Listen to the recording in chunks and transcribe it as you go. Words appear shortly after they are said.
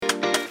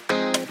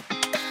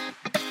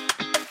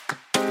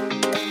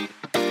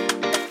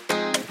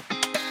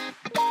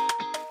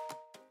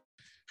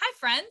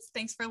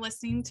Thanks for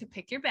listening to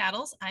Pick Your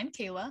Battles. I'm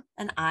Kayla.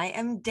 And I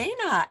am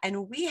Dana.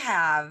 And we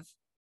have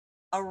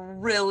a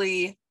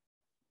really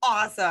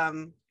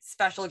awesome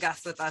special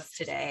guest with us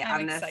today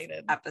on this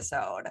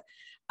episode.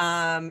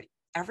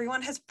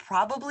 Everyone has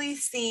probably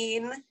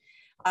seen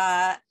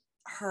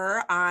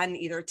her on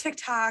either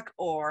TikTok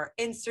or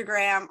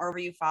Instagram, or where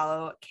you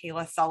follow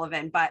Kayla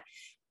Sullivan. But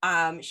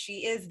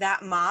she is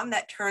that mom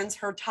that turns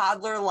her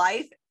toddler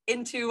life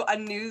into a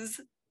news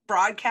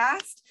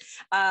broadcast.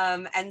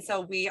 And so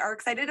we are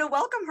excited to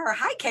welcome her.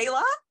 Hi,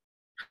 Kayla.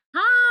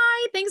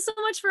 Hi, thanks so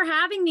much for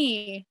having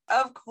me.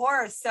 Of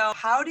course. So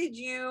how did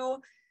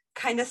you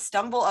kind of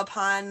stumble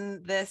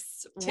upon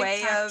this TikTok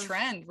way of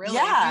trend? Really?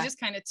 Yeah. You just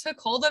kind of took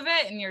hold of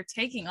it and you're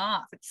taking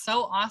off. It's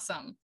so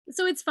awesome.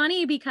 So it's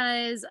funny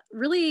because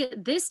really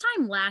this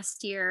time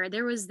last year,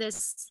 there was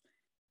this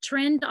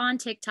trend on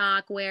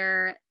TikTok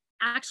where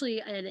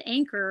actually an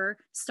anchor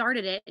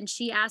started it and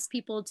she asked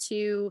people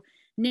to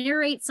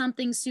narrate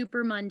something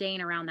super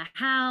mundane around the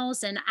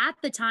house. And at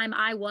the time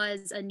I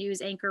was a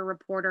news anchor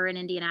reporter in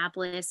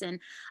Indianapolis, and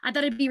I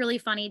thought it'd be really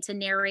funny to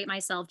narrate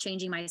myself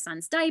changing my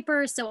son's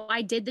diaper. So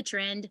I did the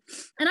trend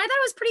and I thought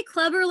it was pretty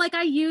clever. Like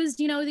I used,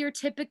 your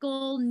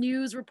typical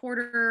news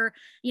reporter,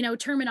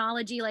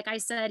 terminology. Like I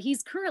said,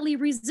 he's currently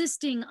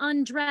resisting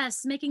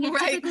undress, making it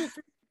difficult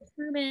for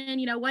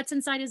determine, what's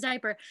inside his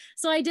diaper.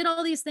 So I did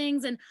all these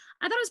things and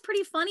I thought it was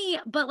pretty funny,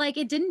 but like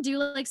it didn't do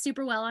like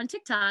super well on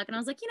TikTok. And I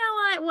was like, you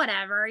know what,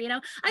 whatever,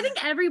 I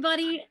think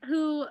everybody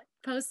who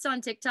posts on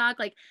TikTok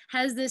like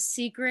has this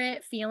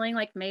secret feeling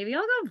like maybe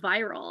I'll go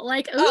viral.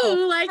 Like,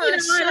 ooh, I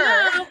don't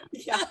know.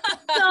 Yeah.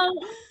 So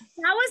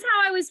that was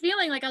how I was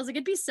feeling. Like I was like,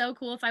 it'd be so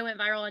cool if I went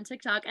viral on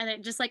TikTok, and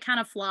it just like kind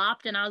of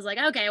flopped. And I was like,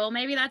 okay, well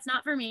maybe that's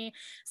not for me.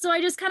 So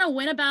I just kind of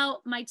went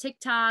about my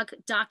TikTok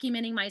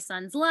documenting my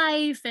son's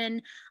life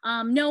and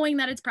knowing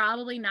that it's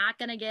probably not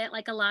going to get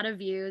like a lot of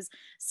views.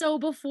 So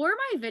before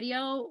my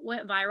video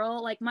went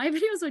viral, like my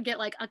videos would get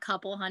like a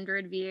couple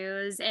hundred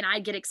views and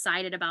I'd get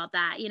excited about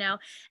that,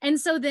 And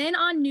so then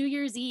on New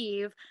Year's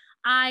Eve,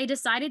 I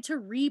decided to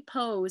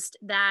repost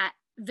that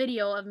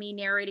video of me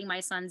narrating my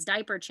son's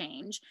diaper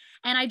change.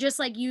 And I just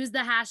like used the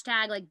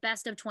hashtag like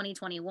best of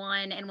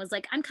 2021 and was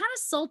like, I'm kind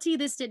of salty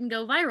this didn't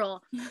go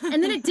viral.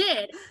 And then it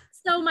did.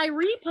 So my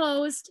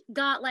repost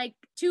got like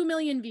 2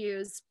 million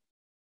views.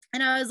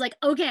 And I was like,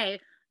 okay,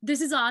 this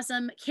is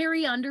awesome.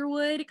 Carrie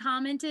Underwood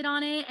commented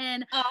on it.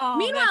 And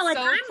meanwhile, like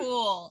I'm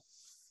cool.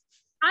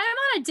 I'm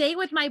on a date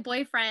with my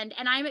boyfriend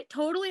and I'm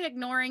totally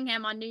ignoring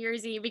him on New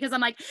Year's Eve because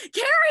I'm like,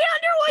 Carrie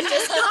Underwood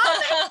just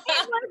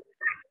commented.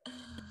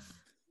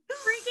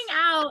 Freaking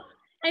out.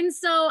 And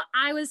so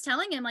I was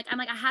telling him, I'm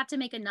like, I have to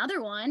make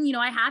another one.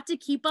 I have to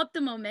keep up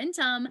the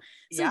momentum.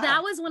 So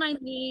that was when I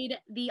made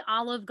the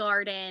Olive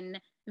Garden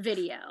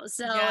video.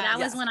 So that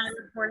was when I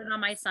reported on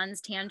my son's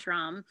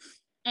tantrum.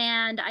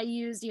 And I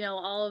used,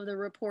 all of the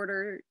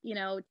reporter,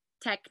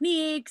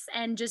 techniques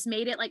and just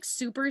made it like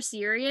super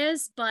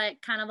serious, but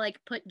kind of like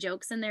put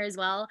jokes in there as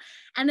well.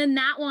 And then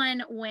that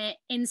one went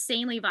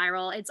insanely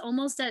viral. It's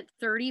almost at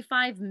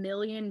 35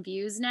 million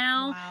views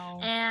now.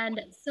 Wow.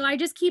 And so I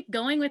just keep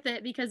going with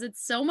it because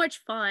it's so much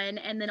fun.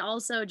 And then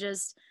also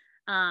just,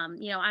 I'm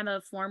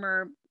a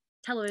former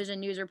television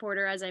news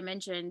reporter, as I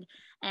mentioned,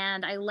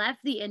 and I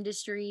left the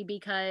industry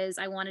because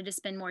I wanted to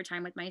spend more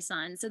time with my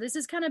son. So this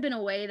has kind of been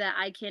a way that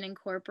I can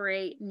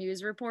incorporate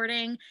news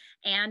reporting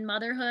and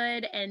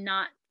motherhood and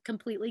not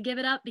completely give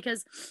it up,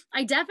 because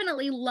I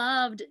definitely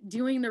loved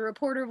doing the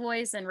reporter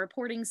voice and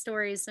reporting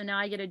stories. So now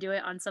I get to do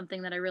it on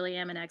something that I really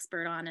am an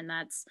expert on, and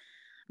that's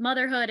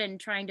motherhood and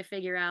trying to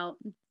figure out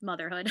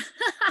motherhood.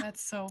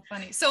 That's so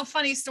funny. So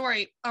funny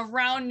story.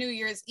 Around New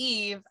Year's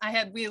Eve,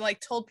 we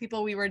told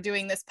people we were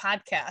doing this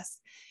podcast,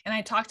 and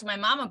I talked to my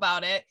mom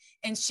about it,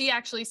 and she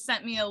actually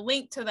sent me a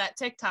link to that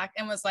TikTok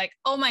and was like,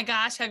 oh my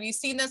gosh, have you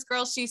seen this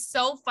girl? She's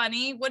so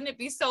funny. Wouldn't it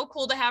be so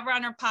cool to have her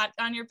on your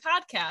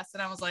podcast?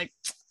 And I was like,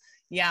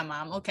 yeah,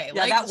 Mom. Okay.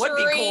 Yeah, that would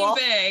be cool.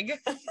 Big.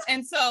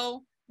 And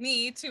so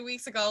me 2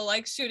 weeks ago,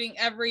 shooting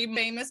every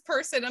famous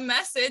person a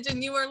message,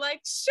 and you were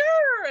like,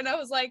 sure. And I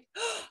was like,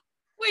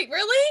 wait,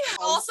 really?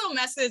 Also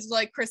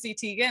messaged Chrissy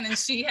Teigen, and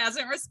she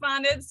hasn't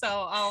responded.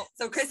 So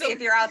Chrissy, if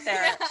you're out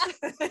there,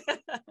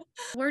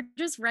 we're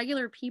just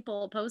regular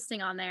people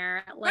posting on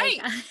there.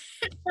 Right.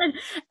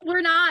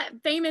 We're not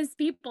famous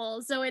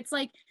people. So it's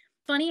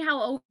funny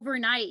how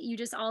overnight you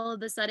just all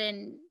of a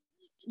sudden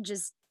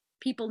just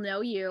people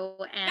know you,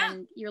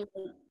 and you're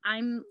like,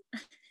 I'm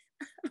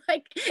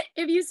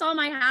if you saw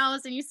my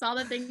house and you saw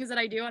the things that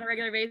I do on a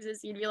regular basis,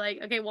 you'd be like,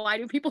 okay, why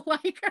do people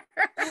like her?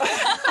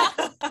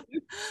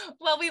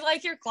 Well, we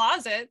like your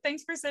closet.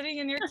 Thanks for sitting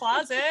in your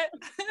closet.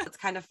 It's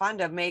kind of fun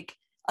to make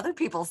other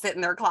people sit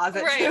in their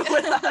closet too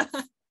with us.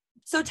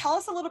 So tell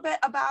us a little bit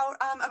about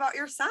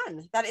your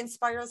son that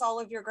inspires all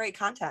of your great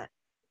content.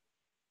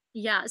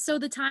 Yeah. So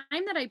the time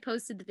that I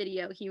posted the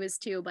video, he was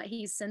 2, but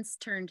he's since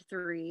turned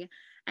 3.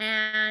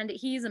 And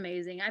he's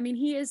amazing. I mean,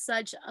 he is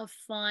such a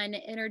fun,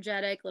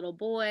 energetic little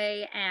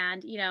boy.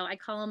 And, I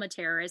call him a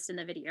terrorist in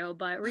the video,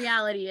 but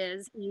reality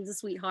is he's a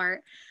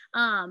sweetheart.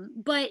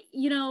 But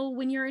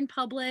when you're in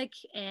public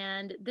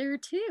and they're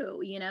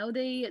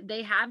 2,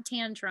 they have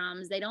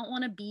tantrums. They don't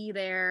want to be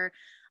there.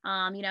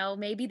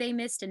 Maybe they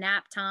missed a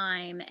nap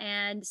time.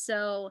 And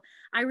so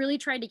I really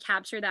tried to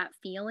capture that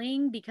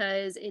feeling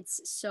because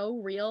it's so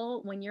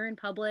real when you're in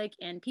public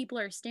and people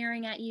are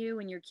staring at you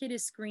and your kid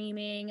is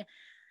screaming.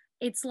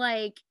 It's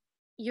like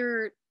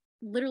you're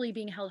literally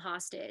being held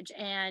hostage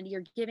and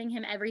you're giving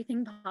him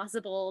everything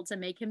possible to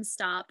make him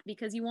stop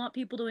because you want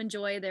people to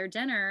enjoy their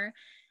dinner.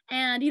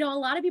 And, a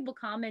lot of people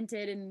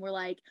commented and were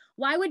like,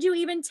 why would you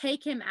even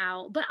take him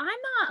out? But I'm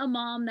not a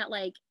mom that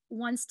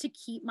wants to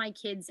keep my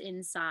kids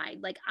inside.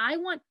 Like, I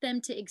want them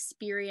to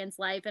experience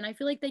life, and I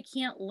feel like they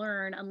can't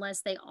learn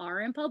unless they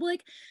are in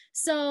public.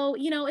 So,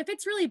 if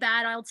it's really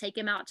bad, I'll take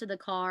him out to the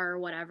car or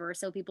whatever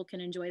so people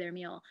can enjoy their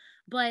meal.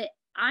 But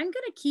I'm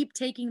going to keep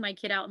taking my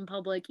kid out in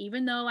public,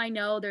 even though I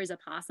know there's a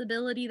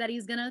possibility that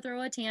he's going to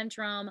throw a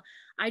tantrum.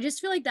 I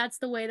just feel like that's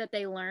the way that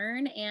they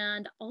learn.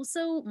 And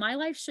also, my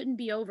life shouldn't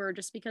be over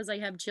just because I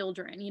have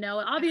children.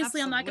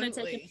 Obviously, Absolutely. I'm not going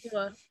to take him to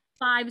a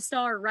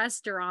 5-star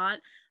restaurant,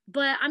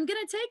 but I'm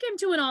going to take him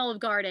to an Olive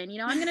Garden.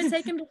 I'm going to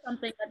take him to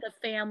something that's a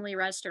family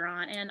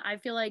restaurant. And I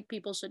feel like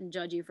people shouldn't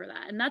judge you for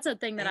that. And that's a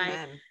thing that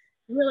Amen. I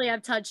really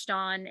have touched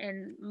on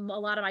in a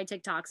lot of my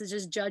TikToks is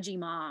just judgy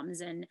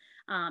moms and,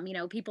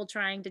 people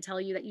trying to tell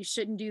you that you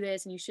shouldn't do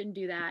this and you shouldn't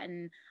do that.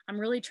 And I'm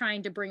really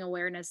trying to bring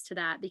awareness to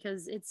that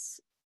because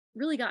it's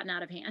really gotten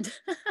out of hand.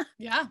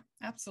 Yeah,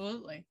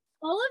 absolutely.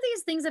 All of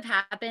these things have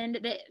happened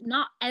that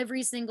not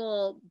every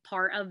single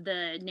part of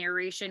the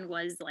narration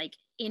was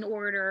in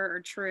order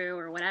or true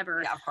or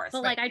whatever. Yeah, of course.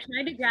 But I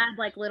tried to grab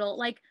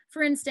little,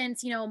 for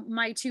instance,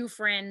 my 2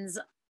 friends,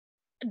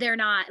 they're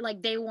not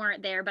they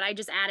weren't there, but I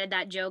just added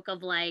that joke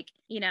of they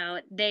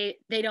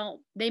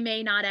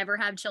may not ever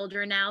have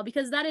children now,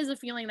 because that is a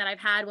feeling that I've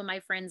had when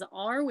my friends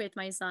are with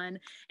my son.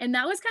 And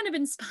that was kind of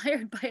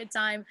inspired by a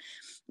time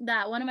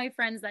that one of my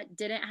friends that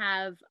didn't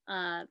have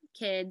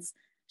kids,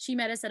 she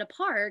met us at a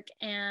park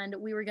and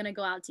we were going to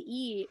go out to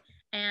eat.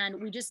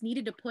 And we just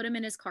needed to put him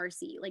in his car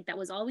seat. That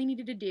was all we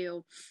needed to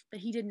do.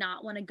 But he did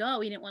not want to go.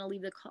 He didn't want to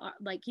leave the car.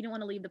 He didn't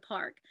want to leave the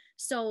park.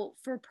 So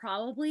for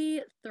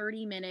probably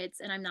 30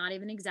 minutes, and I'm not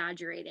even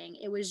exaggerating,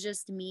 it was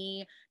just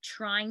me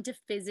trying to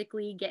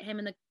physically get him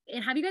in the.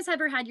 And have you guys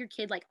ever had your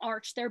kid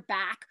arch their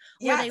back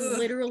where they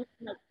literally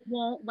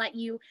won't let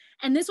you?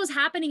 And this was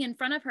happening in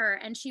front of her.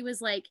 And she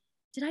was like,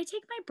 "Did I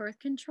take my birth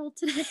control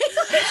today?"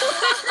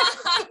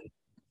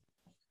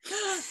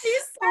 She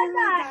said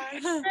that.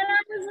 And I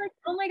was like,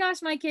 oh my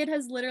gosh, my kid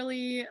has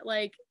literally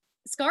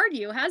scarred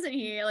you, hasn't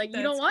he?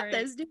 You don't want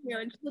this, do you?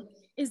 And she's like,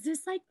 is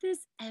this this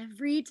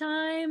every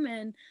time?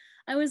 And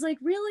I was like,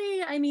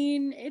 really? I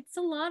mean, it's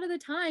a lot of the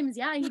times.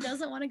 Yeah, he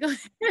doesn't want to go in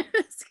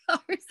his car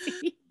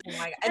seat. Oh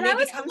my God. And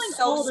they become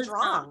so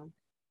strong.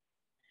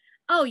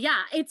 Oh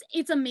yeah,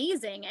 it's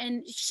amazing.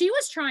 And she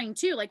was trying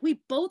too. We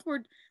both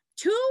were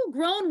 2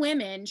 grown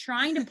women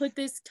trying to put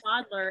this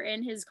toddler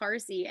in his car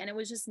seat, and it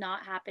was just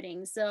not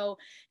happening. So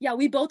yeah,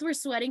 we both were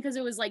sweating because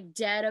it was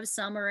dead of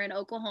summer in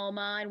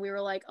Oklahoma, and we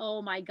were like,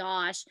 oh my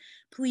gosh,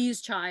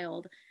 please,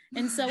 child.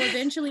 And so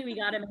eventually we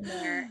got him in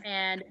there,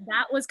 and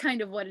that was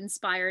kind of what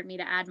inspired me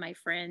to add my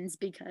friends,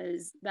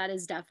 because that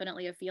is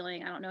definitely a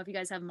feeling. I don't know if you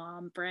guys have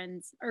mom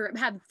friends or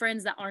have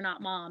friends that are not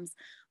moms,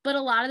 but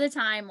a lot of the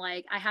time,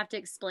 I have to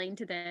explain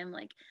to them,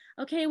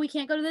 okay, we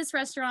can't go to this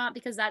restaurant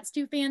because that's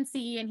too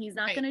fancy and he's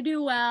not going to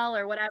do well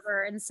or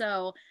whatever. And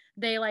so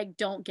they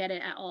don't get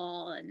it at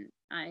all. And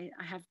I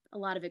have a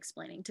lot of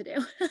explaining to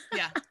do.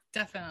 Yeah,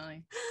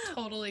 definitely.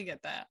 Totally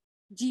get that.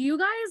 Do you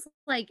guys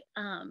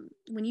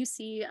when you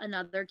see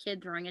another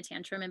kid throwing a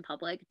tantrum in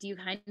public, do you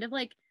kind of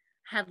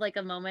have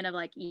a moment of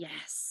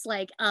yes,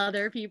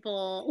 other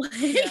people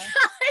yeah.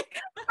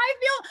 I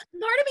feel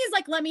part of me is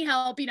let me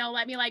help,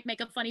 let me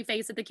make a funny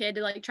face at the kid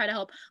to try to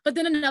help. But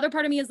then another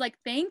part of me is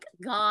thank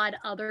God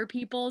other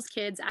people's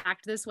kids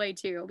act this way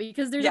too,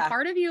 because there's a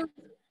part of you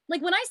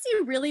when I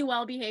see really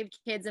well-behaved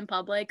kids in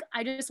public,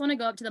 I just want to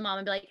go up to the mom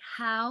and be like,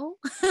 how?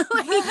 What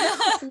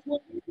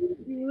are you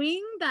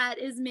doing that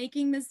is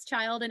making this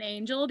child an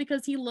angel?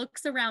 Because he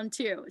looks around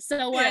too.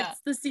 So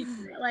what's the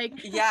secret?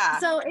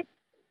 So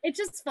it's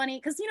just funny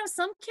because,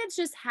 some kids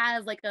just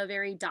have a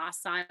very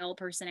docile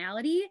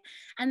personality,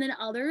 and then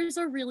others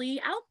are really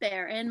out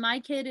there. And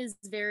my kid is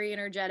very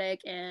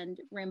energetic and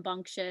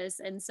rambunctious.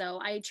 And so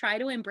I try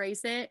to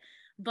embrace it,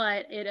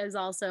 but it is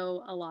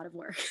also a lot of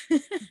work.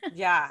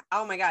 Yeah.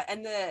 Oh my God.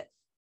 And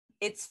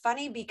it's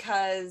funny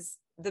because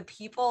the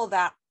people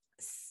that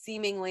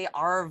seemingly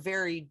are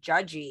very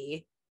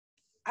judgy,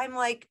 I'm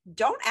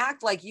don't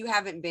act like you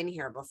haven't been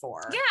here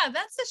before. Yeah,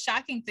 that's the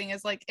shocking thing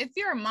is if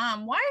you're a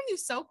mom, why are you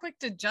so quick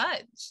to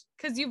judge?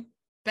 Because you've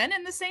been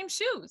in the same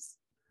shoes.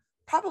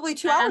 Probably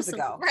 2 hours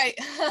ago. Right.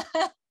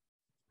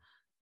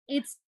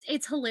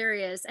 It's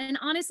hilarious. And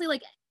honestly,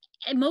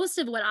 most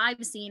of what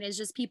I've seen is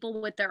just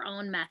people with their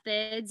own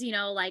methods, you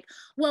know, like,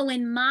 well,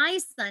 when my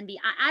son be,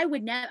 I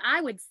would never,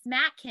 I would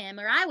smack him,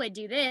 or I would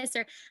do this,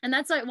 or, and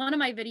that's like one of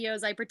my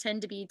videos, I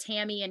pretend to be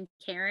Tammy and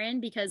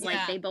Karen, because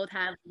like they both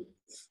have,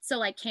 so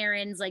like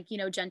Karen's like, you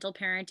know, gentle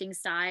parenting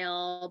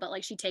style, but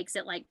like she takes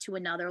it like to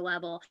another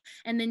level.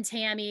 And then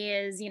Tammy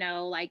is, you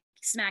know, like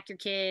smack your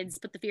kids,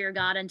 put the fear of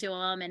God into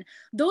them. And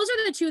those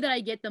are the two that I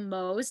get the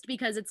most,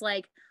 because it's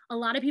like, a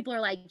lot of people are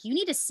like, you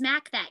need to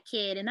smack that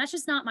kid. And that's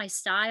just not my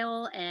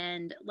style.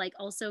 And like,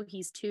 also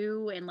he's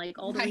 2, and like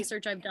all the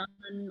research I've done,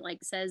 like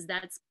says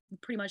that's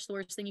pretty much the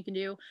worst thing you can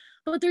do.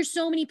 But there's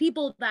so many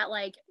people that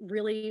like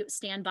really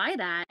stand by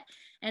that.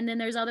 And then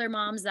there's other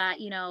moms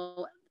that, you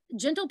know,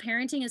 gentle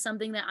parenting is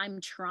something that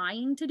I'm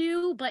trying to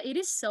do, but it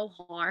is so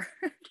hard.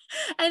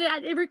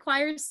 And it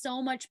requires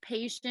so much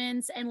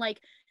patience, and like,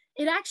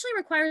 it actually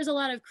requires a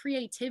lot of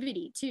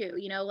creativity too,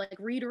 you know, like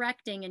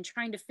redirecting and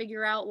trying to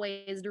figure out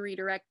ways to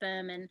redirect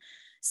them. And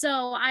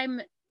so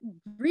I'm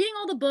reading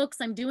all the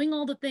books, I'm doing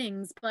all the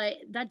things, but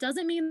that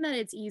doesn't mean that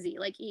it's easy.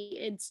 Like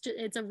it's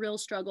a real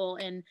struggle,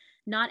 and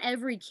not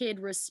every kid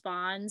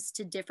responds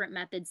to different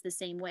methods the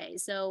same way.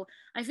 So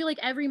I feel like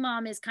every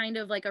mom is kind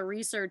of like a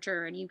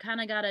researcher, and you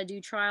kind of got to do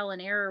trial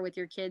and error with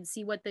your kids,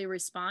 see what they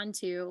respond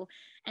to.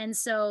 And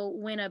so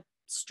when a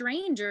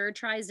stranger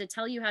tries to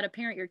tell you how to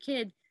parent your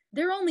kid,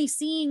 they're only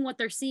seeing what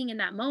they're seeing in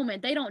that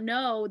moment. They don't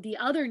know the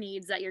other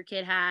needs that your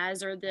kid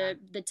has, or the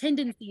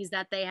tendencies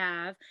that they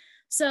have.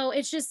 So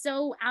it's just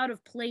so out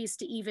of place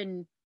to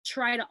even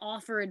try to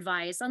offer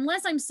advice,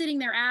 unless I'm sitting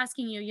there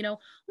asking you, you know,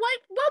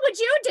 what would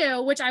you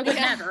do? Which I would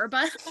never,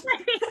 but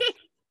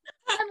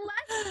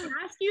unless I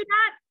ask you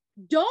that,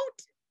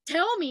 don't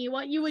tell me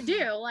what you would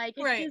do. Like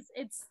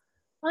it's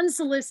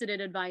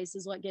unsolicited advice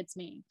is what gets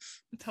me.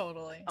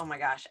 Totally. Oh my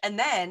gosh. And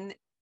then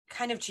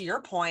kind of to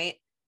your point,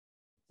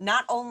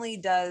 not only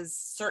does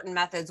certain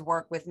methods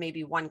work with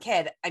maybe one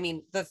kid, I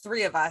mean, the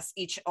 3 of us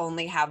each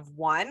only have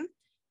one,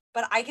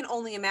 but I can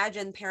only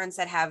imagine parents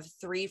that have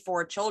 3,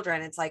 4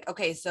 children. It's like,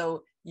 okay,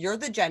 so you're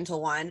the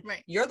gentle one.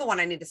 Right. You're the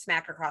one I need to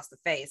smack across the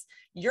face.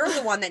 You're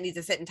the one that needs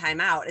to sit in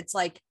timeout. It's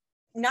like,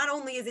 not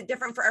only is it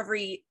different for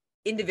every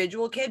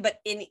individual kid, but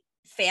in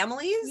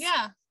families.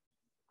 Yeah.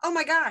 Oh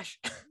my gosh.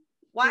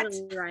 What?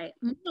 Right.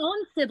 My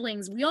own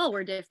siblings, we all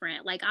were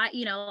different. Like I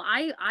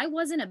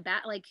wasn't a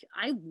bad, like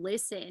I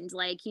listened,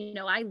 like, you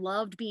know, I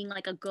loved being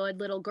like a good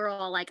little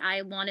girl. Like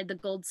I wanted the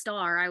gold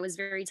star. I was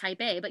very type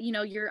A, but you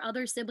know, your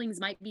other siblings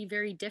might be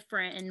very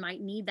different and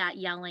might need that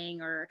yelling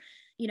or,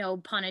 you know,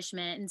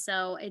 punishment. And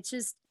so it's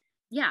just,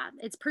 yeah,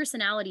 it's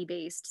personality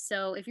based.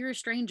 So if you're a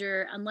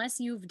stranger,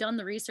 unless you've done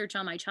the research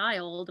on my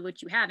child,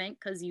 which you haven't,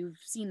 because you've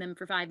seen them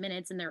for 5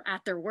 minutes and they're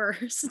at their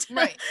worst.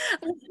 Right.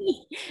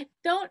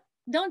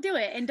 Don't do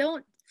it. And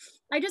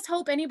I just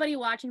hope anybody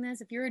watching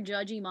this, if you're a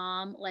judgy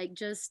mom, like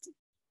just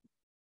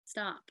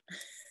stop.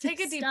 Take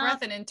a deep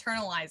breath and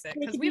internalize it,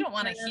 because we don't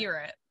want to hear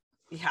it.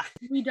 Yeah.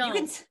 We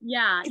don't.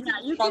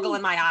 You struggle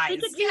in my eyes.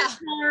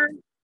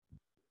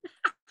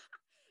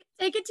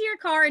 Take it to your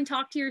car and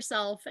talk to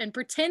yourself and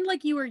pretend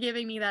like you were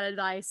giving me that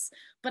advice,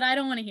 but I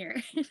don't want to hear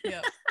it.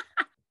 Yeah.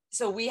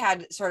 So we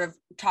had sort of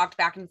talked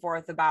back and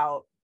forth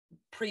about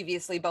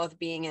previously both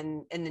being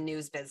in the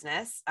news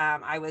business.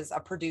 I was a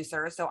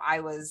producer, so I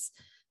was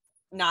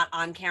not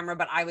on camera,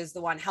 but I was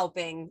the one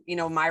helping, you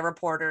know, my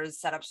reporters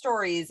set up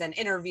stories and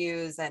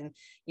interviews and,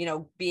 you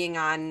know, being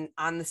on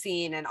the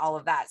scene and all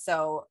of that.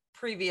 So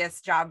previous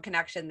job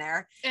connection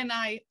there. And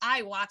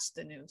I watched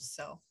the news,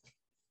 so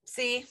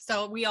see,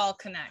 so we all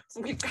connect.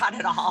 We've got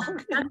it all.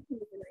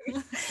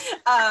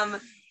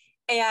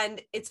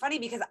 And it's funny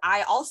because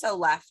I also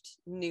left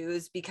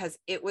news because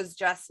it was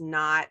just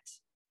not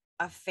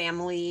a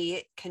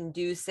family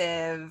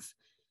conducive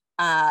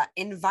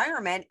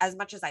environment. As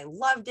much as I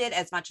loved it,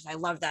 as much as I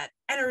loved that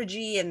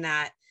energy and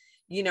that,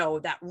 you know,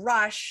 that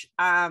rush,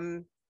 I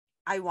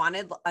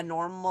wanted a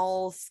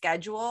normal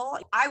schedule.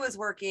 I was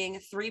working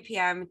 3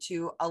 p.m.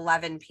 to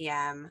 11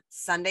 p.m.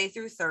 Sunday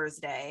through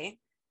Thursday.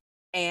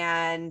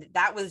 And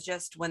that was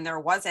just when there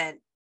wasn't,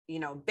 you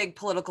know, big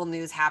political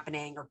news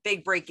happening or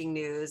big breaking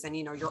news. And,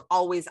 you know, you're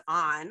always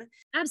on.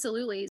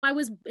 Absolutely. I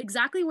was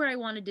exactly where I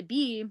wanted to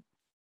be.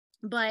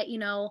 But, you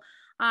know,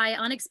 I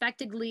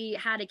unexpectedly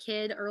had a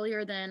kid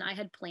earlier than I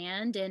had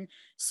planned. And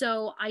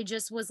so I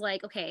just was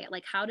like, okay,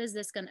 like, how is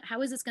this going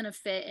to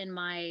fit in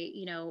my,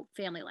 you know,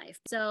 family life?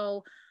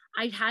 So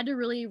I had to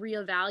really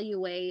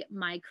reevaluate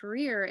my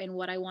career and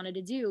what I wanted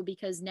to do,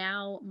 because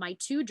now my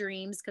 2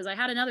 dreams, because I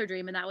had another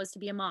dream and that was to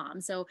be a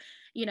mom. So,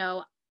 you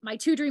know, my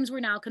 2 dreams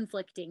were now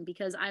conflicting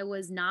because I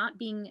was not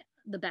being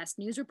the best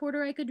news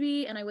reporter I could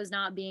be, and I was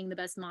not being the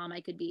best mom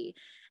I could be.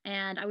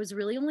 And I was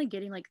really only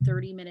getting like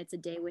 30 minutes a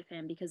day with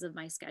him because of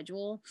my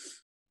schedule.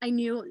 I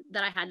knew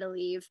that I had to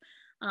leave.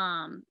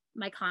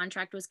 My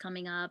contract was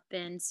coming up,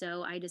 and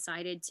so I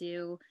decided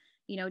to,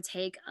 you know,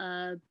 take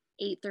a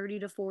 8:30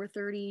 to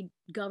 4:30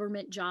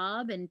 government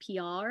job in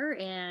PR.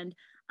 And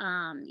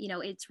you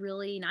know, it's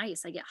really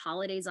nice. I get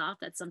holidays off.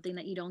 That's something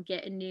that you don't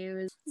get in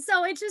news.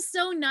 So it's just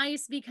so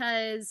nice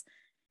because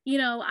you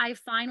know, I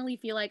finally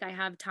feel like I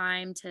have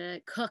time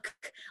to cook.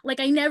 Like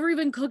I never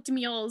even cooked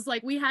meals.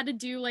 Like we had to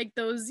do like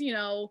those, you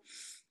know,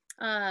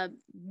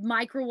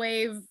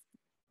 microwave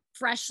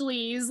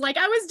freshlies. Like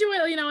I was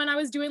doing, you know, and I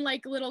was doing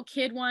like little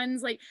kid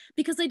ones, like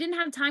because I didn't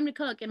have time to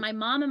cook. And my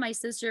mom and my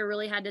sister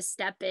really had to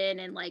step in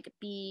and like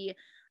be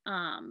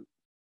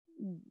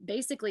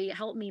basically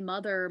help me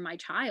mother my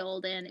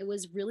child. And it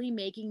was really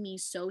making me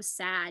so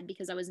sad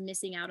because I was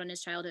missing out on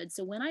his childhood.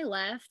 So when I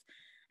left,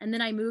 and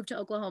then I moved to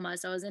Oklahoma.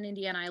 So I was in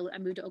Indiana. I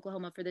moved to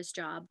Oklahoma for this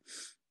job.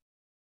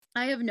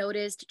 I have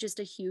noticed just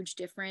a huge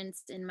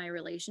difference in my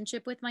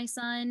relationship with my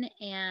son,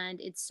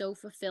 and it's so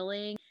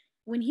fulfilling.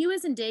 When he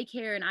was in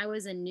daycare and I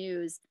was in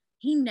news,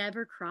 he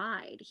never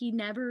cried. He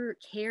never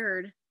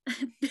cared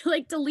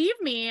like to leave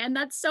me, and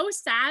that's so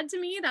sad to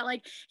me that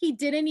like he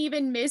didn't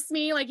even miss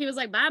me. Like he was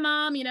like, bye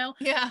mom, you know.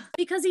 Yeah,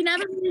 because he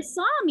never really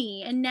saw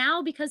me. And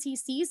now because he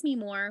sees me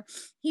more,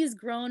 he's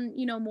grown,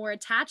 you know, more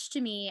attached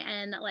to me.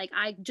 And like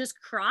I just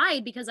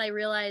cried because I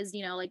realized,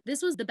 you know, like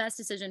this was the best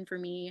decision for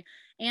me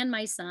and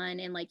my son.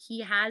 And like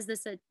he has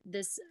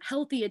this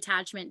healthy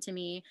attachment to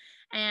me.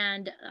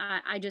 And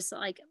I just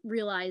like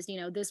realized, you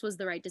know, this was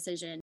the right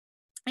decision.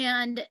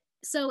 And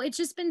so it's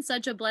just been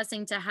such a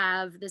blessing to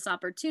have this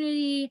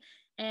opportunity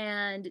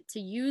and to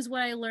use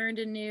what I learned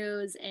in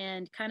news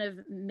and kind of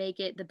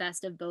make it the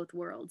best of both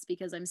worlds,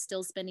 because I'm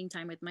still spending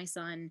time with my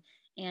son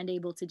and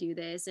able to do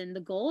this. And the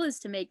goal is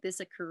to make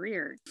this a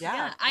career.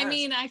 Yeah. I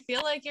mean, I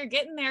feel like you're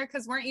getting there,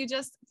 because weren't you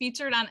just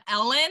featured on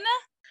Ellen?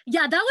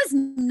 Yeah, that was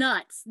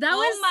nuts. That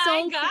was my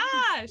so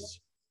gosh.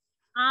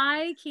 Cool.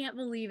 I can't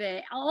believe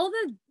it. All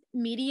the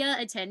media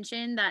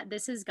attention that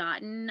this has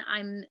gotten,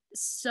 I'm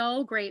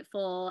so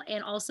grateful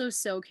and also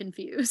so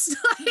confused.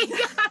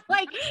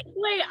 like,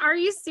 wait, are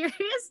you serious?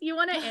 You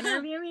want to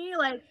interview me?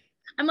 Like,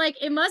 I'm like,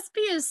 it must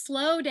be a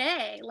slow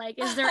day.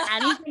 Like, is there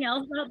anything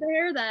else out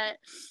there that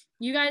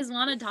you guys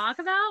want to talk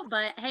about?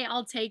 But hey,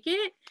 I'll take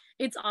it.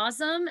 It's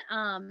awesome.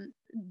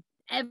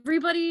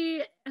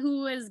 Everybody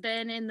who has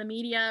been in the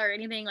media or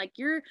anything, like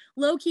your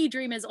low-key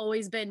dream has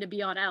always been to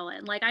be on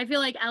Ellen. Like, I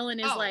feel like Ellen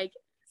is like,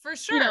 for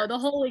sure, you know, the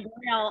holy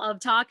grail of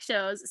talk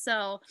shows.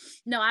 So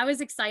no, I was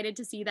excited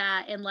to see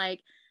that. And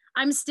like,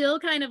 I'm still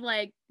kind of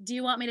like, do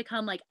you want me to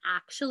come like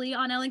actually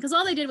on Ellen? Because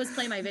all they did was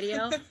play my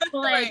video. But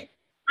like, right.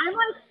 I'm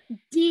like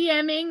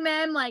DMing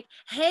them like,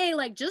 hey,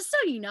 like, just so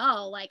you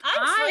know, like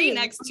I'm free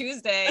next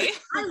Tuesday.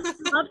 I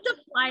love to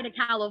fly to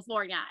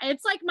California.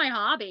 It's like my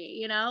hobby,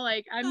 you know,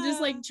 like I'm just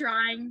like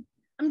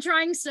I'm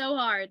trying so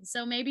hard.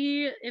 So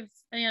maybe if,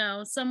 you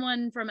know,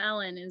 someone from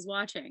Ellen is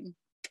watching,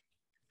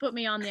 put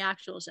me on the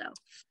actual show.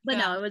 But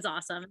no, it was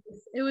awesome.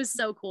 It was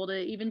so cool to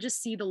even just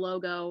see the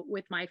logo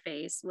with my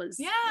face. Was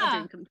a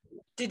dream come true.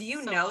 Did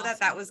you know awesome.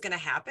 that was going to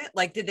happen?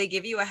 Like, did they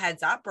give you a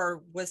heads up,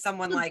 or was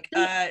someone like,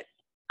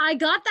 I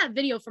got that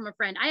video from a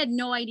friend. I had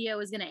no idea it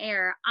was going to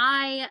air.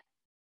 I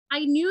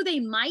knew they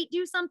might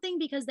do something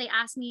because they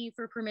asked me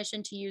for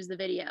permission to use the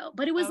video,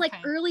 but it was like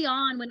early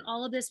on when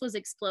all of this was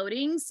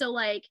exploding. So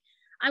like,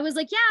 I was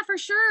like, yeah, for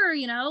sure,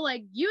 you know,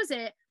 like use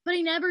it, but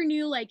I never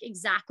knew like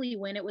exactly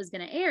when it was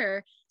going to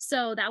air.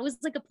 So that was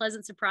like a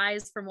pleasant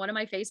surprise from one of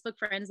my Facebook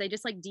friends. They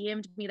just like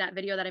DM'd me that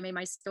video that I made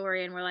my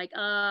story and were like,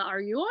 are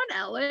you on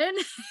Ellen?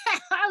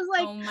 I was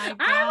like, oh my gosh.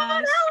 I'm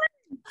on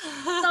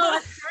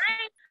Ellen. So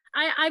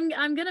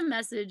I'm gonna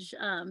message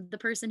the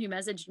person who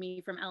messaged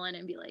me from Ellen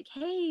and be like,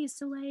 hey,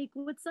 so like,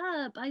 what's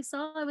up? I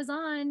saw I was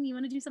on. You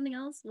want to do something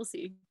else? We'll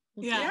see.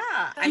 Yeah.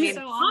 I mean,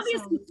 so awesome.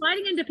 Obviously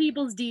sliding into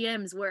people's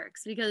DMs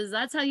works, because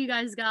that's how you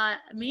guys got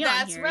me on here.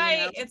 That's right.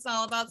 You know? It's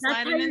all about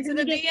sliding into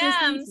the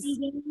DMs.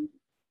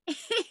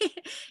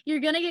 You're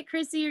gonna get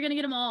Chrissy, you're gonna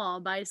get them all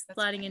by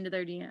sliding into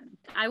their DM.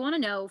 I want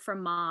to know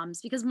from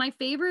moms, because my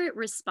favorite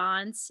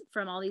response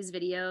from all these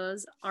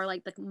videos are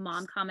like the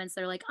mom comments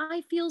that are like,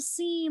 I feel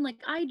seen,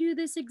 like I do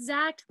this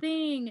exact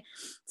thing.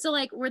 So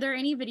like, were there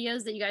any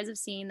videos that you guys have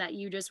seen that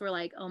you just were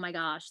like, oh my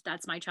gosh,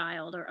 that's my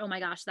child, or oh my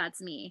gosh,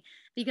 that's me?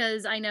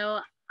 Because I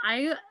know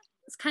I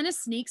kind of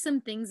sneak some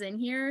things in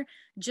here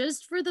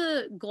just for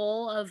the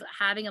goal of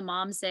having a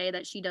mom say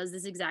that she does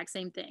this exact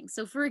same thing.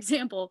 So for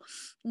example,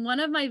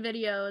 one of my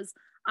videos,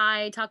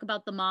 I talk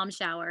about the mom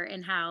shower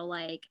and how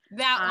like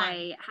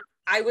I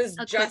was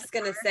just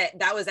going to say,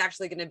 that was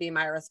actually going to be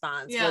my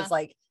response, was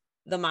like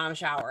the mom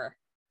shower,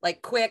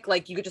 like quick,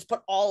 like you could just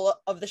put all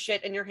of the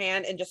shit in your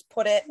hand and just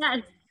put it.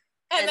 Yes.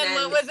 And then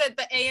what was it?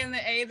 The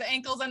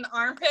ankles and the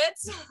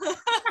armpits.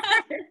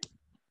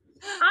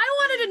 I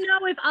wanted to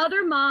know if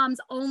other moms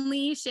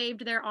only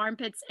shaved their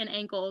armpits and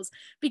ankles,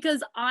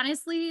 because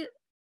honestly,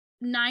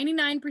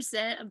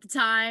 99% of the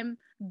time,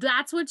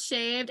 that's what's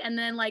shaved. And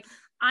then like,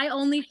 I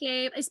only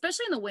shave,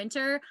 especially in the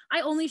winter,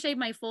 I only shave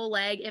my full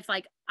leg if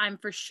like I'm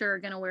for sure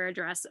gonna wear a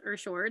dress or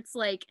shorts.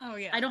 Like,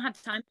 I don't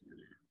have time.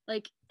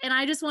 Like, and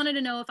I just wanted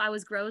to know if I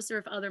was gross or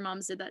if other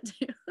moms did that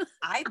too.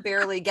 I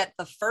barely get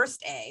the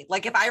first A.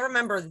 Like if I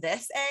remember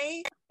this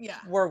A,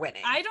 we're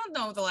winning. I don't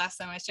know the last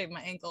time I shaved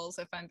my ankles,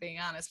 if I'm being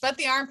honest, but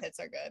the armpits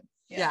are good.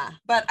 Yeah.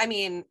 But I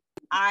mean,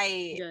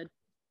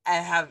 I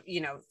have,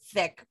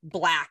 thick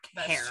black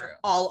That's hair true.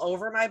 all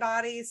over my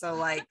body. So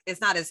like,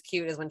 it's not as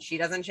cute as when she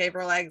doesn't shave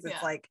her legs. It's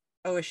Yeah. like,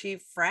 oh, is she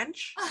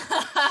French?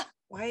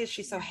 Why is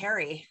she so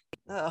hairy?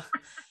 Ugh.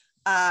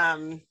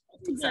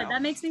 Good.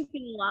 That makes me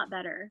feel a lot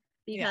better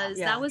because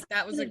that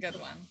was a good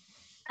one.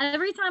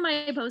 Every time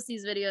I post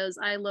these videos,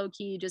 I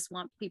low-key just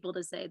want people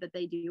to say that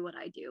they do what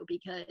I do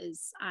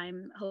because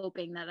I'm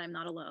hoping that I'm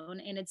not alone.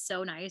 And it's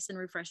so nice and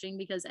refreshing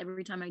because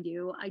every time I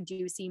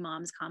do see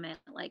moms comment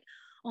like,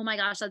 oh my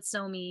gosh, that's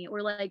so me.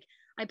 Or like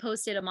I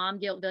posted a mom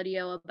guilt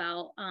video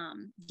about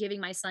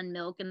giving my son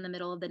milk in the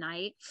middle of the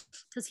night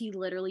because he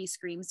literally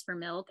screams for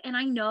milk. And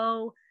I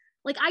know,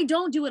 like, I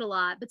don't do it a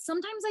lot, but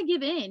sometimes I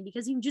give in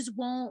because he just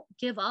won't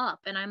give up.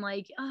 And I'm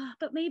like,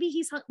 but maybe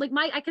he's like,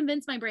 I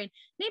convince my brain,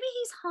 maybe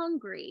he's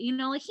hungry,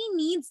 like he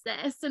needs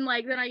this. And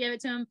like, then I give it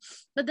to him.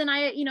 But then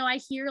I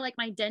hear like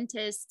my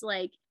dentist,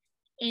 like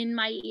in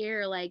my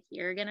ear, like,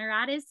 you're going to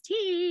rot his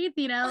teeth,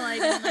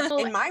 like,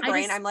 in my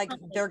brain, I'm like,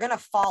 they're going to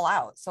fall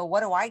out. So what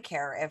do I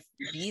care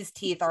if these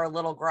teeth are a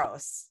little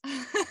gross?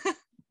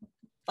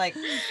 Like,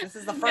 this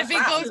is the first If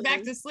he goes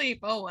back to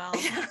sleep, oh, well,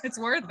 it's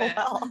worth it.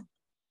 Well.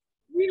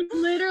 We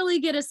literally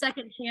get a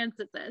second chance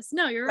at this.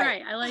 No, you're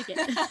right. I like it.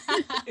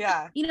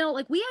 Yeah.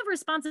 Like we have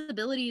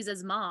responsibilities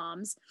as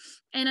moms,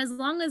 and as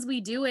long as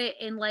we do it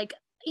in like,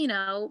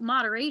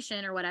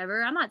 moderation or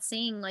whatever, I'm not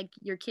saying like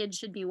your kid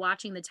should be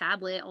watching the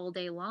tablet all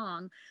day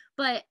long,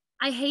 but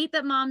I hate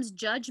that moms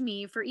judge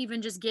me for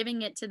even just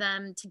giving it to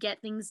them to get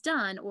things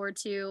done or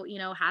to,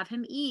 have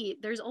him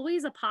eat. There's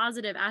always a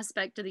positive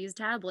aspect to these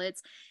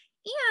tablets.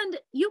 And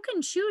you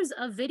can choose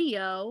a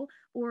video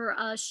or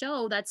a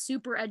show that's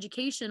super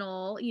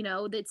educational,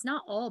 that's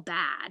not all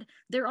bad.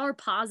 There are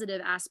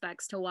positive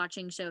aspects to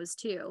watching shows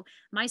too.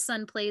 My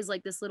son plays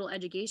like this little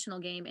educational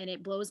game and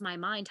it blows my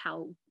mind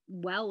how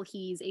well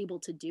he's able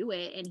to do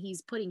it. And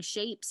he's putting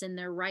shapes in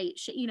their right,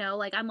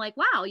 like I'm like,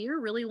 wow, you're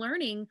really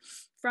learning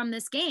from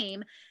this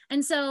game.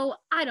 And so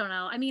I don't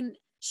know. I mean,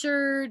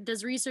 sure,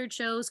 does research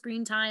show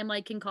screen time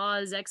like can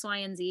cause X, Y,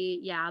 and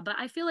Z? Yeah, but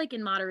I feel like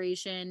in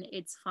moderation,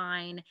 it's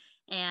fine.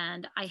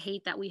 And I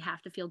hate that we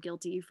have to feel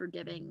guilty for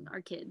giving our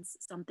kids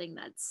something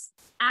that's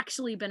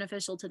actually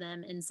beneficial to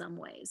them in some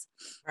ways.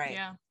 Right.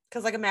 Yeah.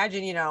 Because like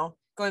imagine,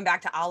 going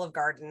back to Olive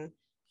Garden,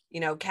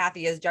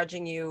 Kathy is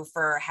judging you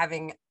for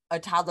having a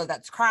toddler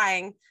that's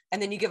crying,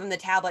 and then you give them the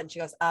tablet and she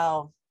goes,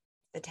 oh,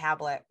 the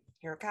tablet.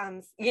 Here it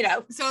comes,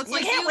 So it's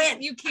like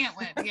you can't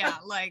win. Yeah.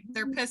 Like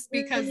they're pissed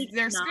because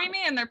they're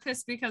screaming and they're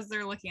pissed because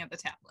they're looking at the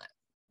tablet.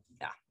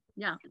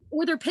 Yeah.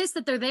 Or they're pissed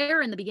that they're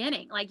there in the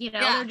beginning. Like,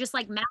 they're just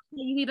like mad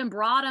that you even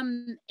brought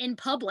them in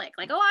public.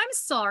 Like, oh, I'm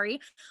sorry.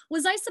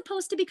 Was I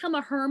supposed to become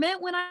a hermit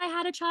when I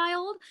had a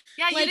child?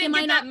 Yeah. You like, didn't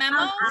get that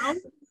memo?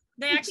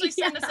 They actually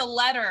send us a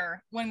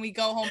letter when we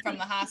go home from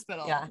the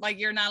hospital. Yeah. Like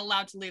you're not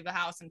allowed to leave the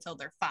house until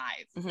they're 5.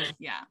 Mm-hmm.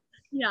 Yeah.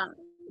 Yeah.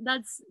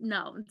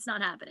 No, it's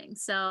not happening.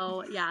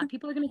 So yeah,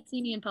 people are going to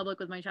see me in public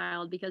with my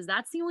child because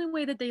that's the only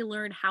way that they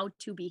learn how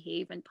to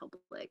behave in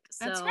public.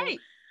 So that's right.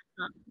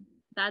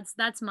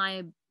 That's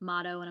my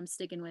motto and I'm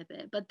sticking with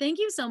it. But thank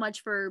you so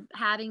much for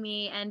having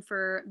me and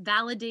for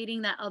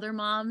validating that other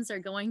moms are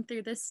going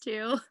through this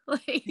too.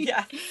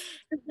 Yeah.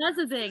 That's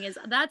the thing is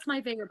that's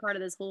my favorite part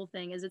of this whole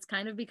thing is it's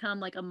kind of become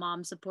like a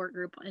mom support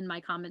group in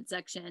my comment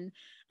section.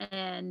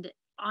 And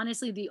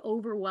honestly, the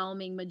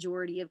overwhelming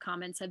majority of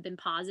comments have been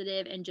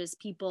positive and just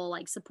people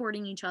like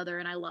supporting each other.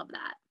 And I love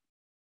that.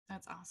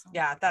 That's awesome.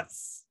 Yeah,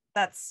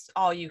 that's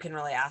all you can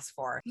really ask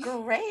for.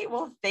 Great.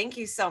 Well, thank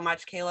you so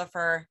much, Kayla,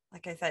 for,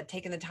 like I said,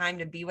 taking the time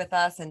to be with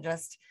us and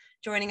just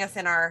joining us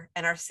in our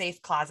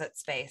safe closet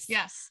space.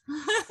 Yes.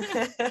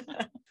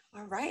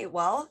 All right.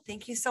 Well,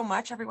 thank you so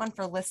much, everyone,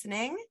 for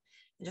listening.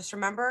 And just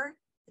remember,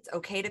 it's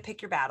okay to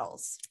pick your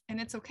battles.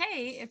 And it's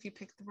okay if you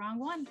pick the wrong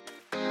one.